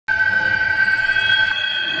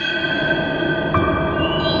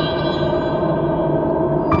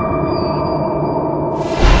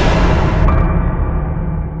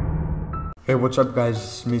Hey, what's up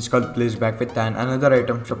guys, me Skull plays back with another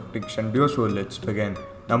item shop prediction video, so let's begin.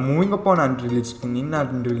 Now moving upon unreleased skin, in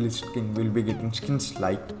unreleased skin we'll be getting skins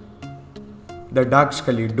like the Dark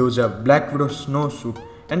Scully, Dozer, Black Widow Snowsuit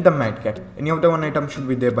and the Mad Cat. Any of the one item should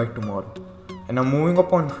be there by tomorrow. And now moving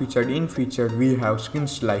upon featured, in featured we have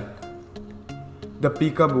skins like the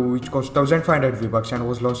Peekaboo, which cost 1500 V-Bucks and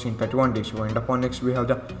was lost in 31 days ago. And upon next we have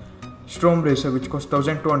the Storm Racer, which cost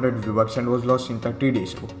 1200 V-Bucks and was lost in 30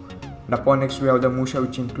 days ago. And upon next we have the Musha,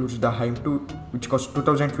 which includes the Heim 2, which cost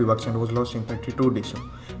 2000 V-Bucks and was lost in 32 days ago.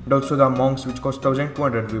 And also the Monks, which cost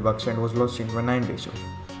 1200 V-Bucks and was lost in 9 days ago.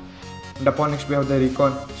 And upon next we have the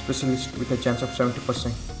Recon Specialist with a chance of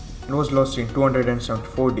 70% and was lost in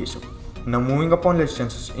 274 days ago. Now moving upon less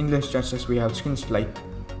chances, in less chances we have skins like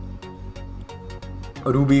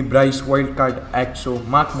Ruby, Bryce, Wildcard, Axo,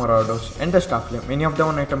 Mark Morados and the Starflame. Any of the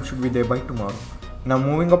one item should be there by tomorrow. Now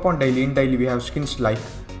moving upon daily, in daily we have skins like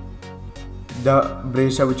the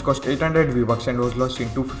Bracer, which cost 800 V-Bucks and was lost in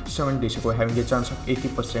 257 days ago, having a chance of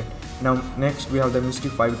 80%. Now next we have the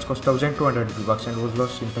Mystify, which cost 1200 V-Bucks and was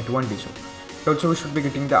lost in 31 days ago. Also we should be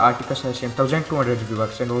getting the Arctic Assassin, 1200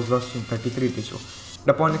 V-Bucks and was lost in 33 days ago.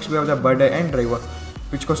 Upon next we have the Bird Eye and Driver,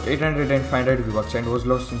 which cost 800 and 500 V-Bucks and was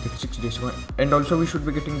lost in 36 days ago. And also we should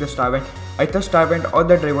be getting the Starvent. Either Starvent or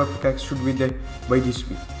the Driver pickaxe should be there by this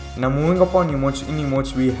week. Now moving upon emotes, in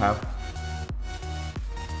emotes we have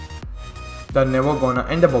the Never Gonna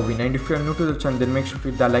and the Bobby. And if you are new to the channel, then make sure to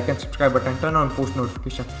hit the like and subscribe button, turn on post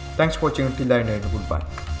notification. Thanks for watching until the end and goodbye.